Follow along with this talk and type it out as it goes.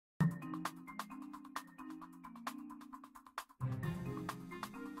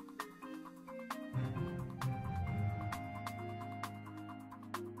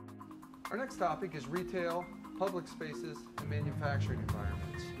Our next topic is retail, public spaces, and manufacturing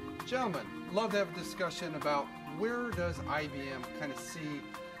environments. Gentlemen, love to have a discussion about where does IBM kind of see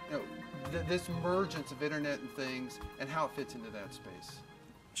this emergence of Internet and things and how it fits into that space.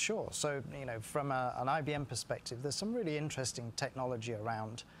 Sure. So, from an IBM perspective, there's some really interesting technology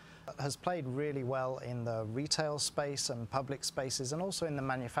around. Has played really well in the retail space and public spaces and also in the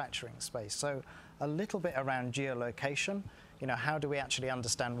manufacturing space. So a little bit around geolocation. How do we actually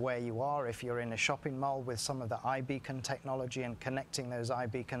understand where you are if you're in a shopping mall with some of the iBeacon technology and connecting those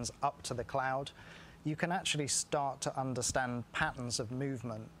iBeacons up to the cloud? You can actually start to understand patterns of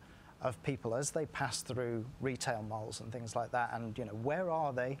movement of people as they pass through retail malls and things like that. And, where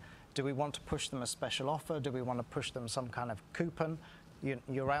are they? Do we want to push them a special offer? Do we want to push them some kind of coupon?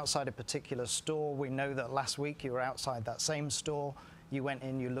 You're outside a particular store. We know that last week you were outside that same store. You went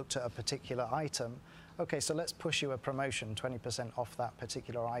in, you looked at a particular item. Okay, so let's push you a promotion, 20% off that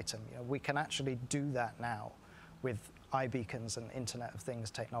particular item. We can actually do that now with iBeacons and Internet of Things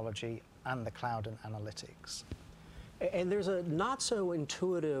technology and the cloud and analytics. And there's a not so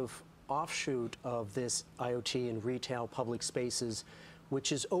intuitive offshoot of this IoT in retail public spaces,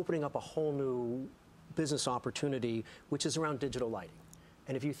 which is opening up a whole new business opportunity, which is around digital lighting.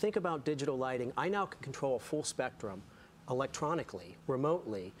 And if you think about digital lighting, I now can control a full spectrum electronically,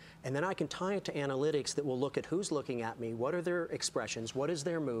 remotely, and then I can tie it to analytics that will look at who's looking at me, what are their expressions, what is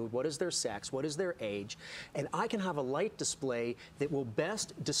their mood, what is their sex, what is their age, and I can have a light display that will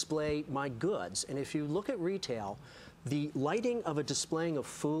best display my goods. And if you look at retail, the lighting of a displaying of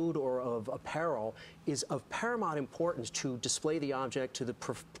food or of apparel is of paramount importance to display the object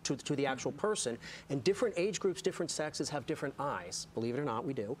to the actual person. And different age groups, different sexes have different eyes. Believe it or not,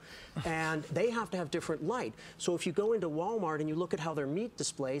 we do. And they have to have different light. So if you go into Walmart and you look at how their meat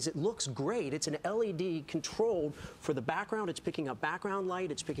displays, it looks great. It's an LED controlled for the background. It's picking up background light.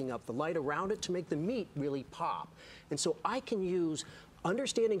 It's picking up the light around it to make the meat really pop. And so I can use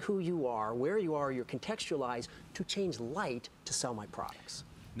understanding who you are, where you are, you're contextualized to change light to sell my products.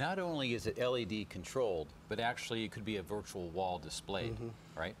 Not only is it LED controlled, but actually it could be a virtual wall displayed,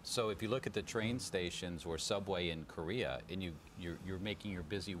 right? So if you look at the train stations or subway in Korea and you're making your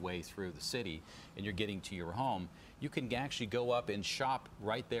busy way through the city and you're getting to your home, you can actually go up and shop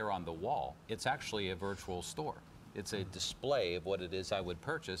right there on the wall. It's actually a virtual store. It's a display of what it is I would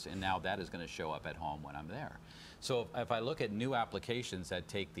purchase, and now that is going to show up at home when I'm there. So if I look at new applications that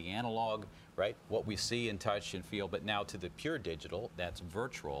take the analog, right, what we see and touch and feel, but now to the pure digital, that's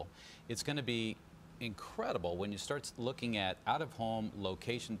virtual, it's going to be incredible when you start looking at out-of-home,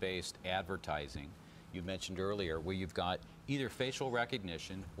 location-based advertising. You mentioned earlier where you've got either facial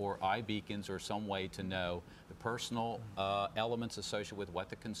recognition or iBeacons or some way to know the personal elements associated with what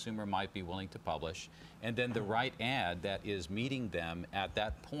the consumer might be willing to publish, and then the right ad that is meeting them at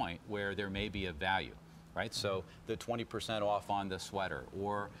that point where there may be a value. Right, so the 20% off on the sweater,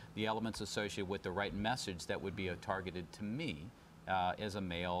 or the elements associated with the right message that would be targeted to me as a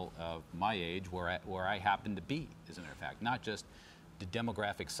male of my age, where I happen to be, as a matter of fact, not just the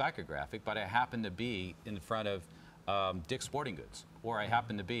demographic psychographic, but I happen to be in front of Dick's Sporting Goods, or I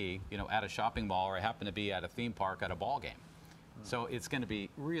happen to be, at a shopping mall, or I happen to be at a theme park at a ball game. So it's going to be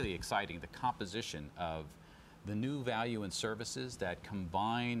really exciting, the composition of the new value and services that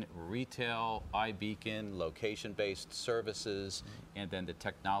combine retail, iBeacon, location-based services, and then the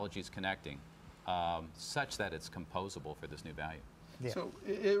technologies connecting, such that it's composable for this new value. Yeah. So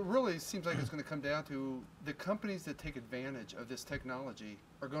it really seems like it's going to come down to the companies that take advantage of this technology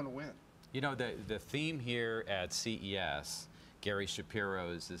are going to win. The theme here at CES, Gary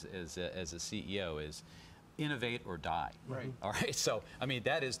Shapiro as a CEO, is innovate or die. Right. All right. So, I mean,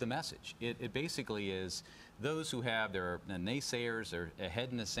 that is the message. It basically is those who have their naysayers or a head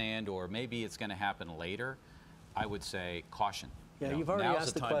in the sand, or maybe it's going to happen later, I would say caution. Yeah, you've already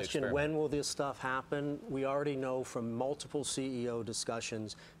asked the question, when will this stuff happen? We already know from multiple CEO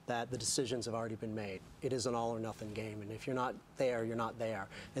discussions that the decisions have already been made. It is an all or nothing game, and if you're not there, you're not there.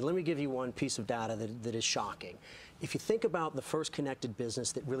 And let me give you one piece of data that is shocking. If you think about the first connected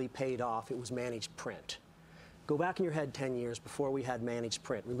business that really paid off, it was managed print. Go back in your head 10 years before we had managed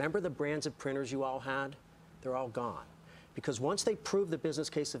print. Remember the brands of printers you all had? They're all gone. Because once they proved the business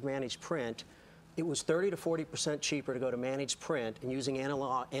case of managed print, it was 30 to 40% cheaper to go to managed print and using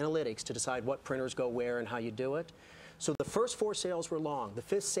analytics to decide what printers go where and how you do it. So the first 4 sales were long. The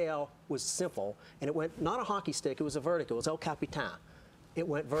 5th sale was simple, and it went not a hockey stick, it was a vertical. It was El Capitan. It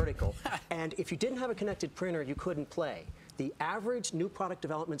went vertical. And if you didn't have a connected printer, you couldn't play. The average new product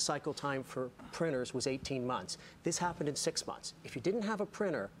development cycle time for printers was 18 months. This happened in 6 months. If you didn't have a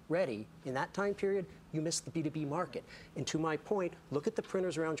printer ready in that time period, you missed the B2B market. And to my point, look at the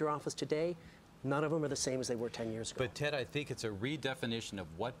printers around your office today. None of them are the same as they were 10 years ago. But Ted, I think it's a redefinition of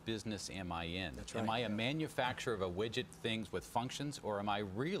what business am I in? That's right. Am I a manufacturer of a widget things with functions, or am I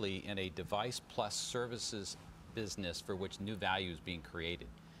really in a device plus services business for which new value is being created?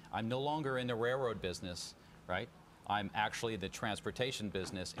 I'm no longer in the railroad business, right? I'm actually in the transportation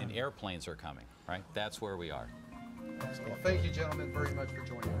business, and airplanes are coming, right? That's where we are. Well, thank you, gentlemen, very much for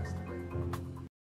joining us today.